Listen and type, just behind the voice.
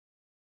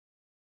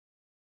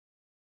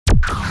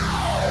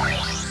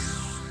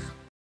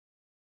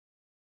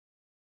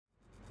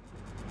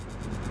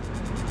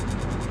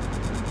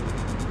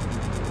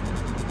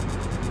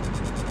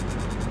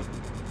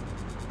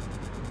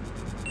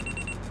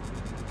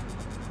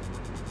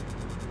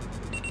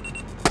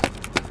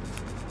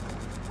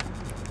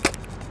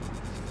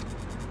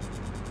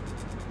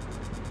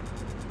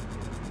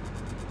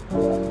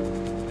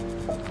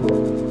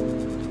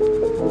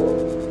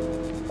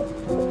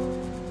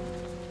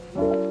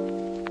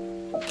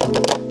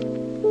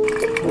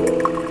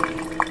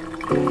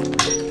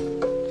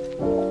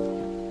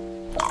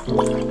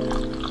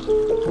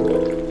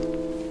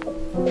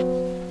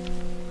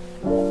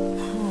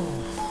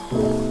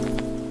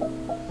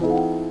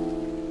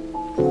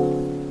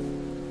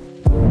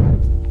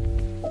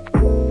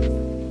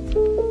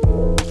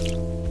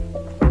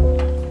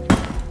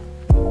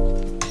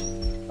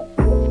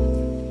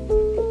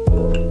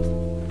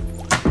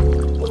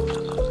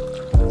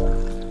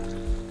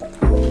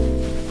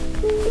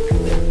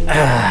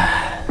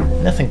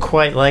Nothing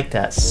quite like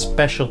that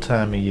special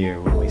time of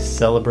year when we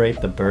celebrate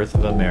the birth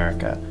of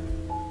America.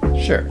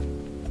 Sure,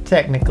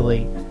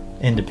 technically,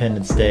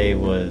 Independence Day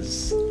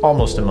was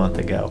almost a month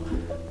ago,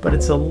 but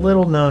it's a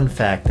little known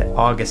fact that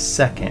August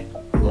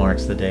 2nd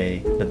marks the day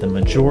that the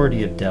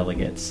majority of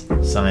delegates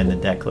signed the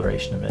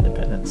Declaration of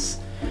Independence.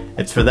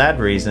 It's for that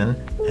reason,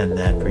 and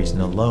that reason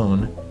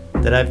alone,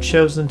 that I've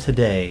chosen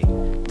today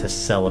to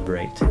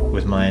celebrate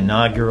with my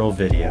inaugural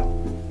video.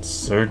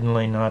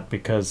 Certainly not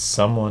because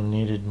someone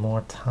needed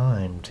more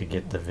time to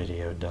get the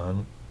video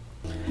done.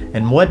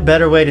 And what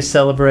better way to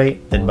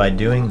celebrate than by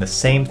doing the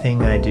same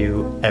thing I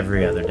do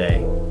every other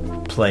day,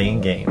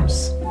 playing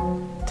games.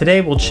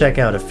 Today we'll check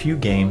out a few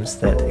games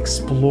that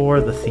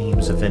explore the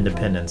themes of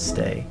Independence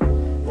Day,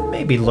 and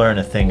maybe learn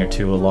a thing or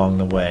two along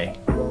the way.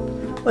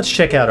 Let's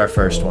check out our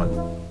first one.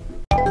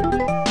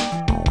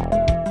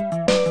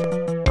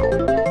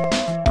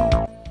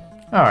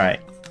 Alright,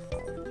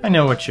 I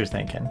know what you're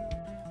thinking.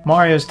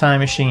 Mario's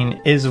Time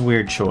Machine is a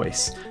weird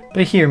choice,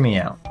 but hear me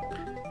out.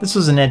 This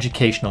was an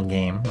educational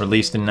game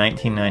released in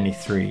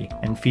 1993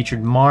 and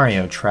featured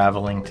Mario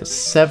traveling to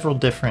several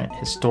different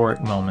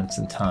historic moments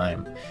in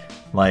time,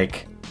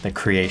 like the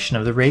creation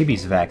of the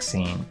rabies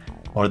vaccine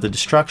or the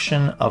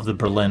destruction of the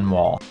Berlin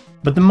Wall.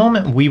 But the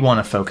moment we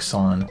want to focus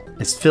on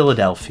is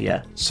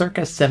Philadelphia,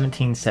 circa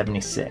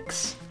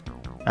 1776.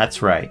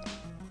 That's right,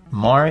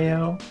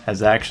 Mario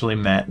has actually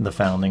met the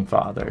Founding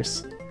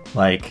Fathers,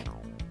 like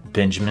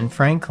Benjamin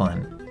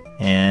Franklin,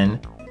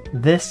 and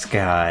this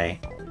guy,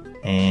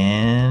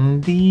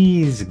 and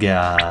these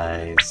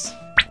guys.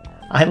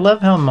 I love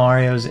how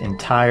Mario's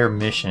entire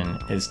mission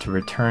is to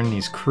return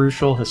these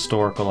crucial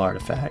historical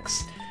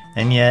artifacts,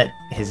 and yet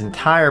his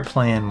entire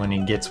plan when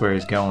he gets where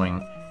he's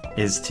going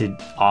is to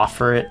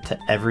offer it to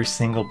every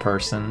single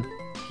person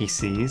he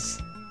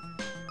sees.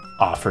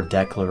 Offer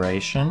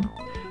declaration.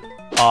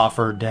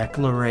 Offer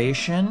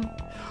declaration.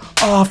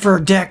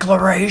 Offer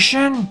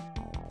declaration.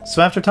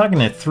 So after talking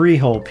to 3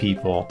 whole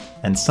people,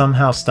 and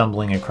somehow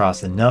stumbling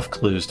across enough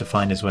clues to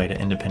find his way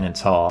to Independence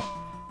Hall,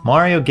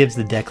 Mario gives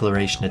the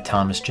Declaration to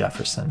Thomas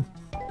Jefferson.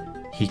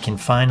 He can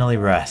finally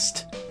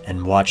rest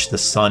and watch the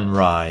sun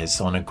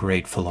rise on a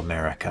grateful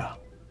America.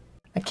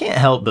 I can't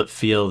help but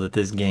feel that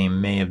this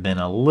game may have been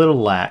a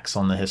little lax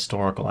on the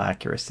historical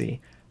accuracy,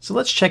 so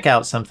let's check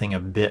out something a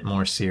bit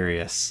more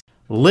serious.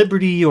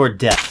 Liberty or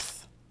Death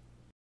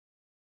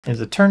is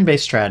a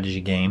turn-based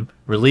strategy game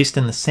released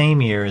in the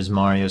same year as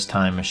Mario's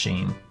Time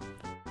Machine.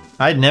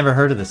 I'd never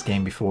heard of this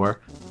game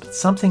before, but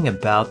something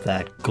about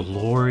that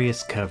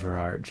glorious cover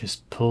art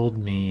just pulled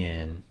me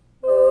in.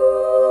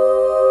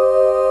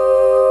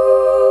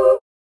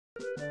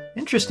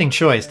 Interesting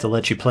choice to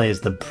let you play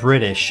as the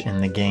British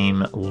in the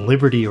game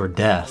Liberty or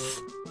Death.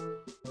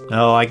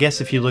 Oh, I guess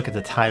if you look at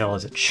the title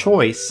as a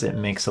choice, it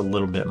makes a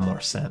little bit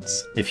more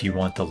sense. If you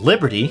want the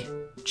liberty,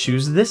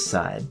 choose this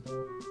side.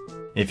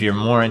 If you're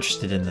more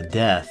interested in the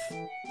death.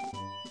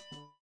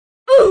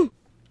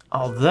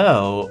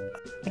 Although,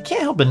 I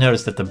can't help but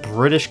notice that the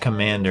British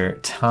commander,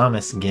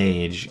 Thomas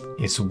Gage,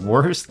 is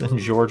worse than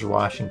George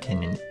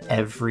Washington in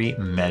every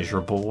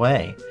measurable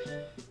way.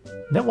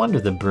 No wonder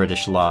the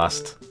British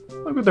lost.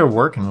 Look what they're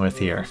working with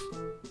here.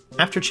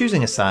 After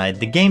choosing a side,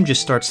 the game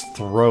just starts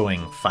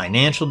throwing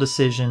financial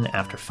decision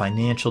after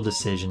financial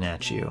decision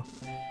at you.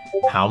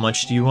 How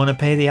much do you want to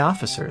pay the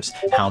officers?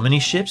 How many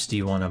ships do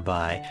you want to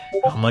buy?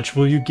 How much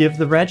will you give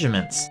the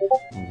regiments?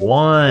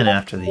 One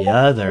after the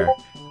other.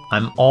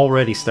 I'm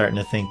already starting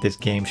to think this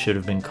game should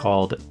have been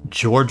called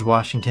George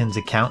Washington's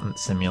Accountant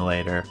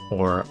Simulator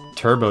or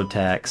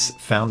TurboTax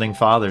Founding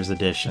Fathers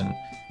Edition.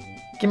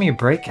 Give me a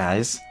break,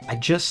 guys. I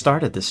just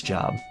started this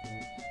job.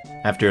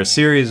 After a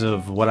series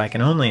of what I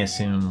can only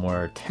assume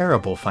were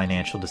terrible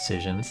financial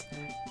decisions,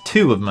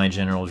 2 of my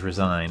generals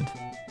resigned.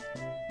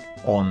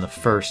 On the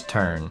first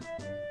turn.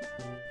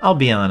 I'll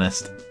be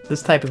honest,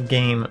 this type of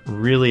game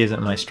really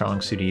isn't my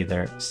strong suit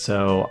either,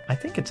 so I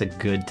think it's a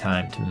good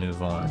time to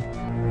move on.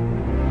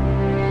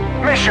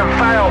 Mission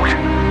failed!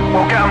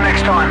 We'll get them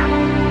next time.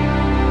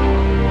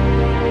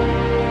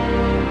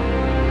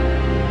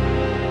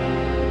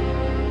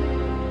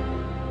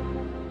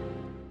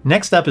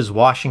 Next up is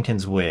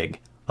Washington's Wig,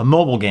 a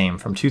mobile game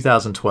from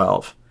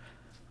 2012.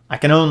 I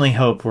can only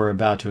hope we're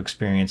about to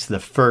experience the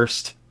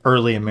first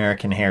early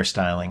American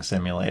hairstyling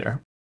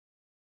simulator.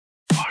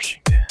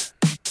 Washington.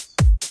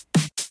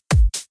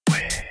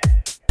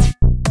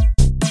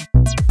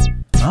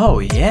 Oh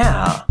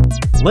yeah!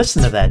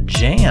 Listen to that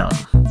jam!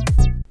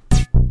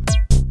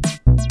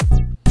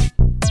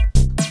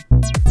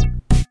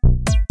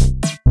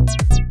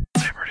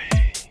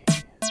 Liberty.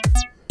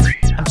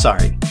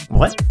 Sorry,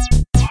 what?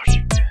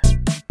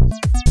 Washington.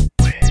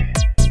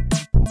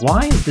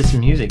 Why is this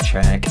music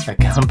track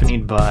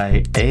accompanied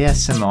by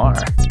ASMR?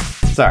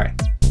 Sorry,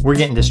 we're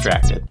getting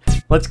distracted.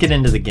 Let's get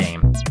into the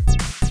game.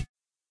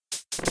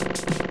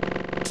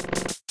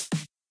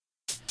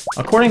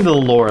 According to the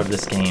lore of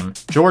this game,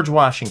 George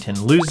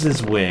Washington loses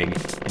his wig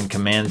and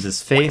commands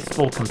his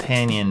faithful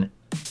companion,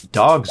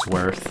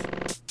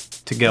 Dogsworth,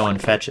 to go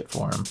and fetch it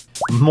for him.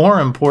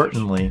 More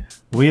importantly,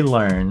 we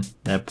learn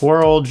that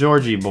poor old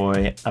Georgie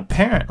boy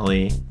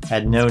apparently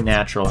had no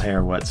natural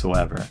hair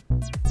whatsoever.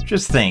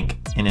 Just think,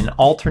 in an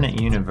alternate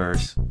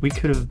universe, we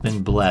could have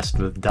been blessed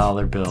with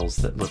dollar bills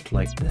that looked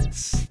like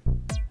this.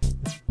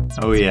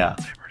 Oh yeah.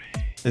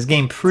 This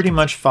game pretty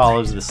much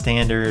follows the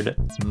standard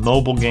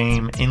mobile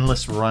game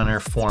endless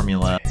runner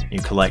formula. You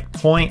collect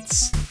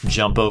points,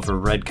 jump over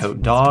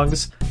redcoat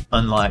dogs,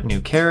 unlock new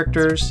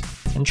characters,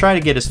 and try to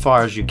get as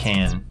far as you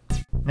can.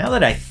 Now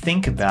that I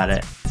think about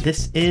it,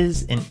 this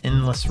is an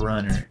endless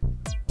runner,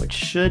 which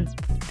should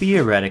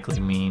theoretically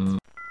mean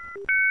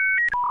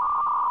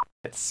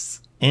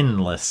it's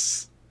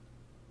endless.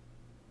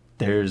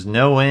 There's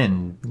no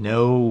end,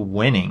 no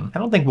winning. I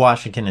don't think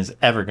Washington is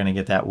ever going to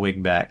get that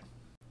wig back.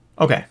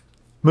 Okay.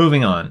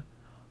 Moving on,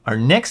 our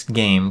next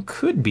game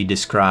could be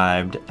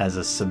described as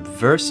a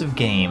subversive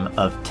game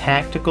of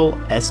tactical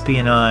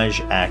espionage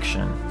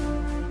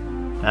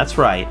action. That's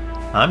right,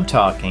 I'm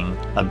talking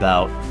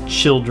about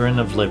Children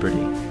of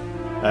Liberty.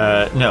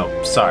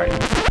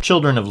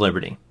 Children of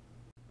Liberty.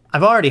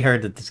 I've already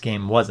heard that this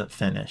game wasn't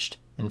finished.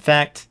 In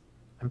fact,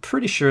 I'm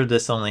pretty sure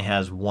this only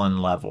has one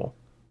level.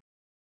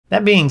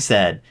 That being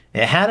said,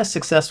 it had a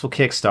successful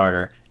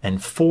Kickstarter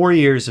and 4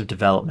 years of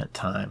development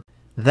time.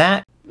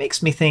 That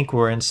makes me think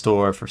we're in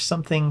store for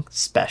something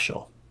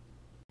special.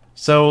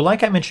 So,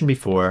 like I mentioned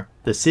before,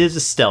 this is a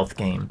stealth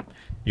game.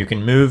 You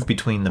can move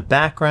between the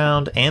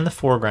background and the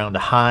foreground to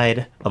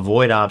hide,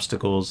 avoid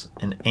obstacles,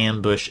 and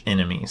ambush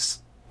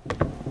enemies.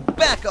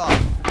 Back off!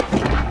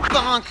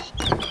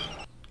 Bonk!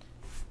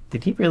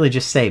 Did he really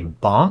just say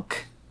bonk?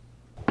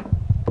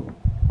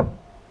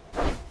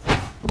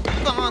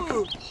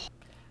 Bonk!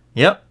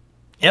 Yep.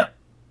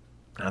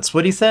 That's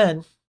what he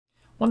said.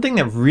 One thing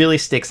that really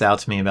sticks out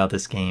to me about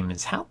this game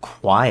is how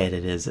quiet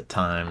it is at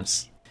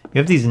times. You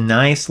have these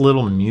nice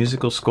little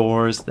musical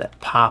scores that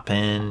pop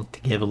in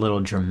to give a little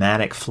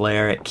dramatic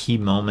flair at key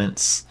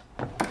moments.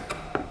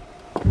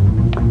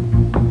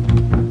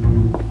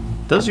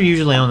 Those are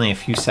usually only a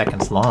few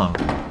seconds long.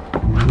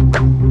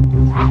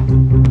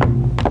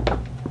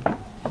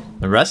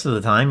 The rest of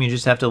the time you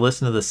just have to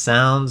listen to the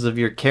sounds of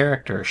your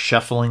character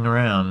shuffling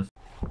around.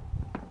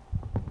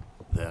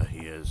 There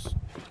he is.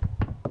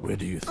 Where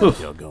do you think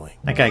you're going?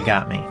 That guy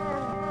got me.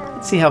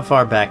 Let's see how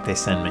far back they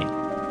send me.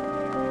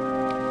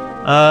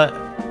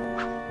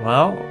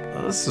 Well,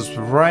 this is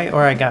right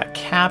where I got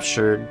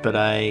captured, but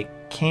I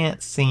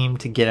can't seem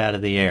to get out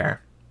of the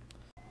air.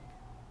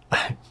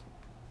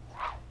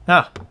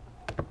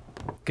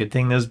 Good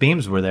thing those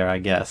beams were there, I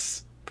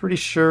guess. Pretty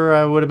sure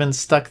I would have been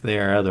stuck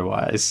there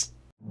otherwise.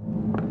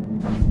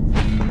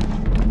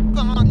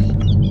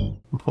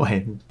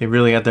 Boy, they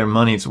really got their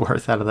money's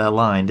worth out of that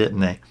line, didn't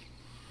they?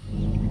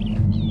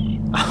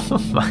 Oh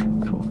my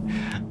God.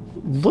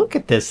 Look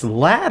at this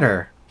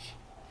ladder.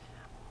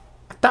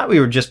 I thought we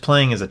were just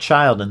playing as a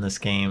child in this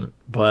game,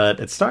 but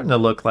it's starting to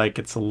look like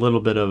it's a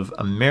little bit of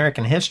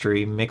American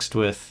history mixed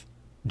with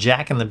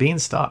Jack and the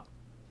Beanstalk.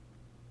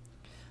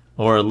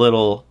 Or a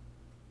little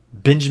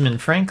Benjamin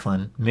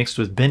Franklin mixed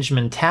with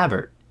Benjamin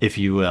Tabbert, if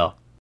you will.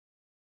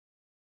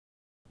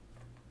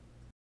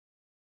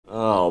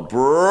 Oh,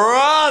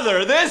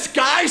 brother, this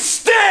guy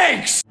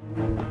stinks!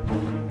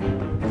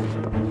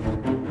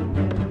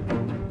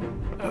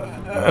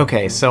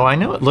 Okay, so I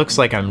know it looks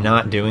like I'm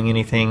not doing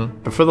anything,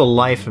 but for the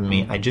life of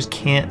me, I just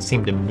can't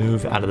seem to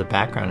move out of the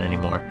background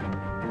anymore.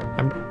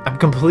 I'm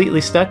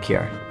completely stuck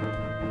here.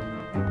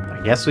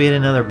 I guess we hit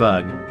another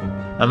bug.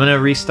 I'm gonna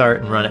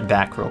restart and run it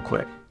back real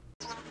quick.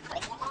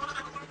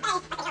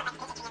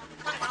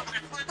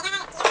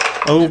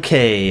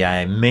 Okay,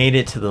 I made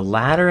it to the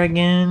ladder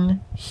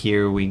again.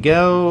 Here we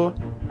go.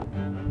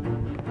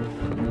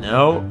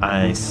 No,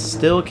 I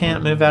still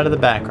can't move out of the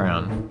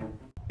background.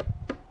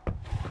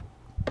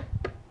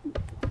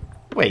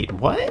 Wait,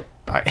 what?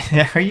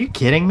 Are you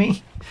kidding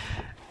me?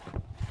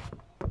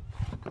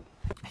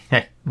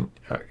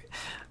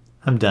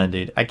 I'm done,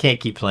 dude. I can't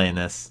keep playing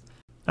this.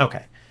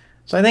 Okay,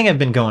 so I think I've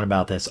been going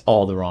about this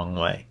all the wrong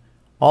way.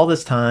 All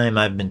this time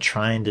I've been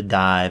trying to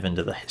dive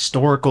into the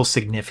historical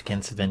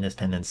significance of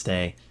Independence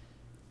Day.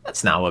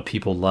 That's not what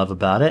people love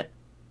about it.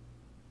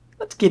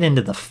 Let's get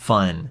into the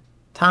fun.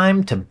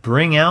 Time to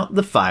bring out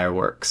the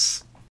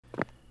fireworks.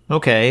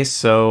 Okay,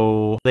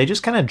 so they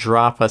just kind of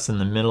drop us in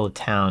the middle of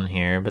town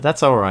here, but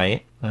that's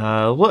alright.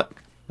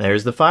 Look,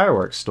 there's the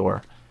fireworks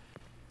store.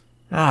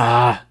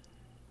 Out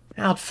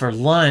for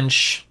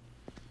lunch.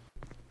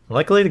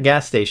 Luckily the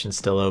gas station's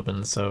still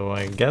open, so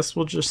I guess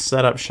we'll just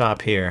set up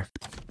shop here.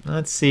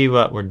 Let's see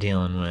what we're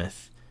dealing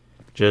with.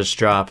 Just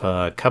drop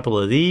a couple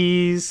of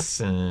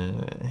these,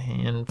 a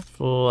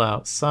handful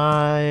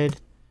outside.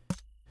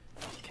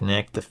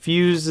 Connect the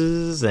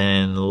fuses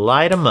and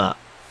light them up.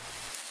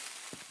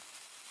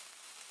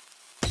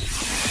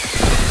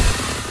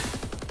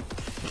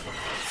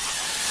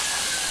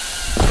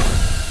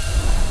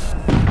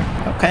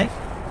 Okay,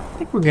 I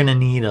think we're gonna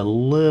need a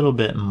little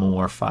bit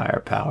more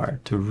firepower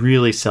to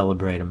really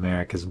celebrate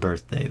America's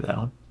birthday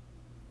though.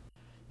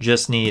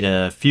 Just need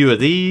a few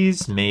of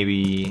these,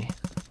 maybe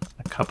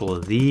a couple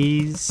of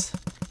these.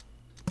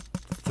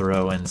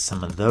 Throw in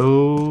some of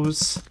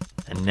those.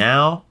 And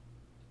now,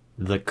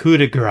 the coup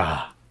de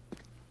grace.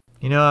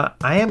 You know,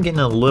 I am getting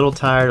a little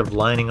tired of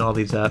lining all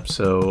these up,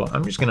 so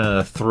I'm just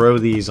gonna throw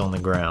these on the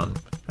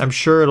ground. I'm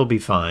sure it'll be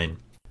fine.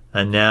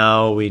 And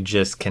now we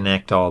just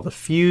connect all the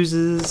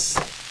fuses.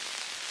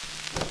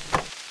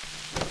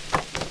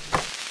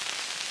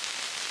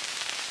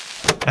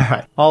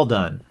 Alright, all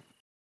done.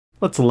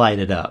 Let's light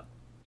it up.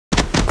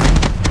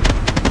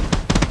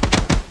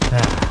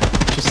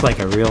 Just like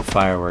a real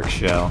fireworks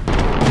show.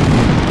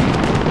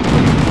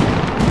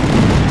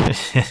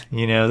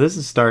 You know, this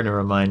is starting to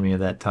remind me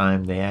of that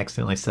time they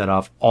accidentally set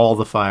off all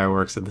the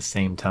fireworks at the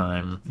same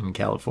time in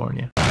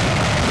California.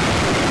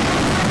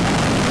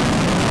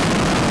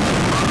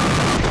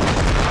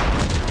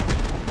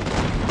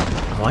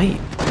 Wait,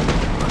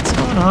 what's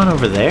going on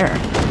over there?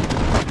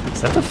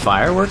 Is that the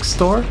fireworks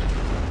store?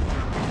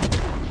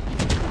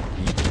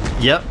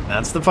 Yep,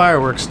 that's the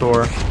fireworks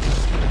store.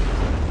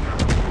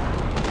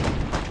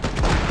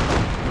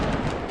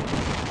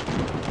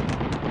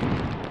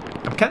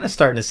 I'm kind of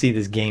starting to see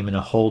this game in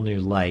a whole new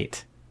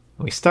light.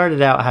 We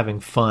started out having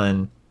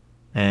fun,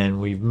 and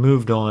we've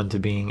moved on to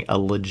being a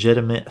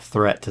legitimate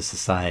threat to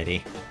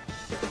society.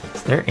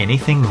 Is there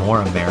anything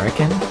more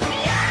American?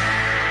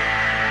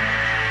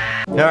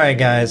 Alright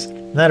guys,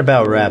 that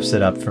about wraps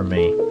it up for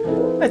me.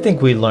 I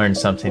think we learned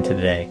something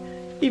today,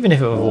 even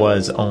if it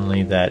was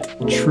only that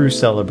true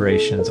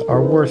celebrations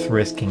are worth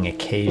risking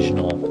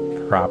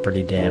occasional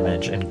property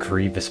damage and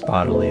grievous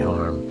bodily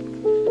harm.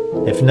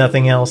 If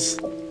nothing else,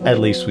 at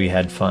least we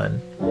had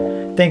fun.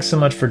 Thanks so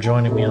much for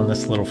joining me on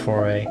this little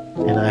foray,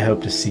 and I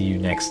hope to see you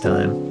next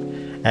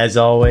time. As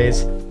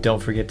always,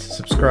 don't forget to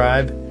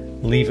subscribe,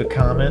 leave a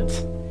comment,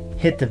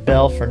 hit the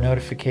bell for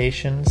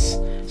notifications,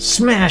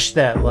 smash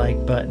that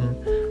like button,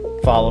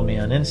 follow me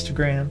on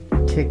Instagram,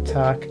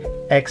 TikTok,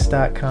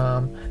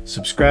 X.com,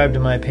 subscribe to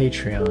my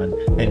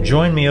Patreon, and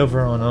join me over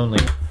on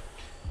Only.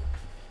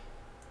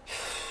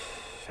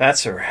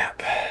 That's a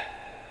wrap.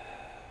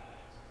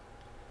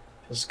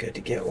 Feels good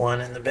to get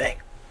one in the bank.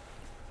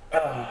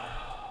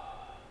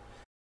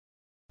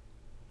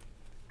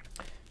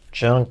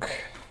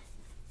 Junk.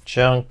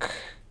 Junk.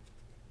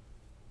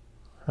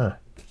 Huh.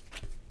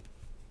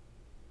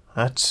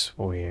 That's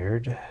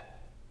weird.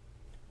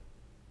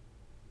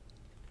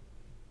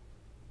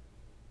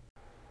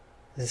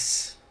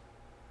 This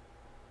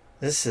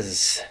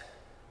is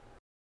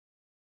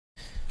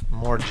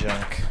more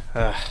junk.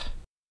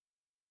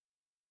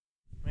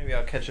 Maybe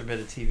I'll catch a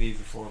bit of TV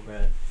before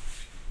bed.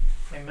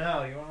 Hey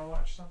Mel, you want to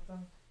watch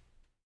something?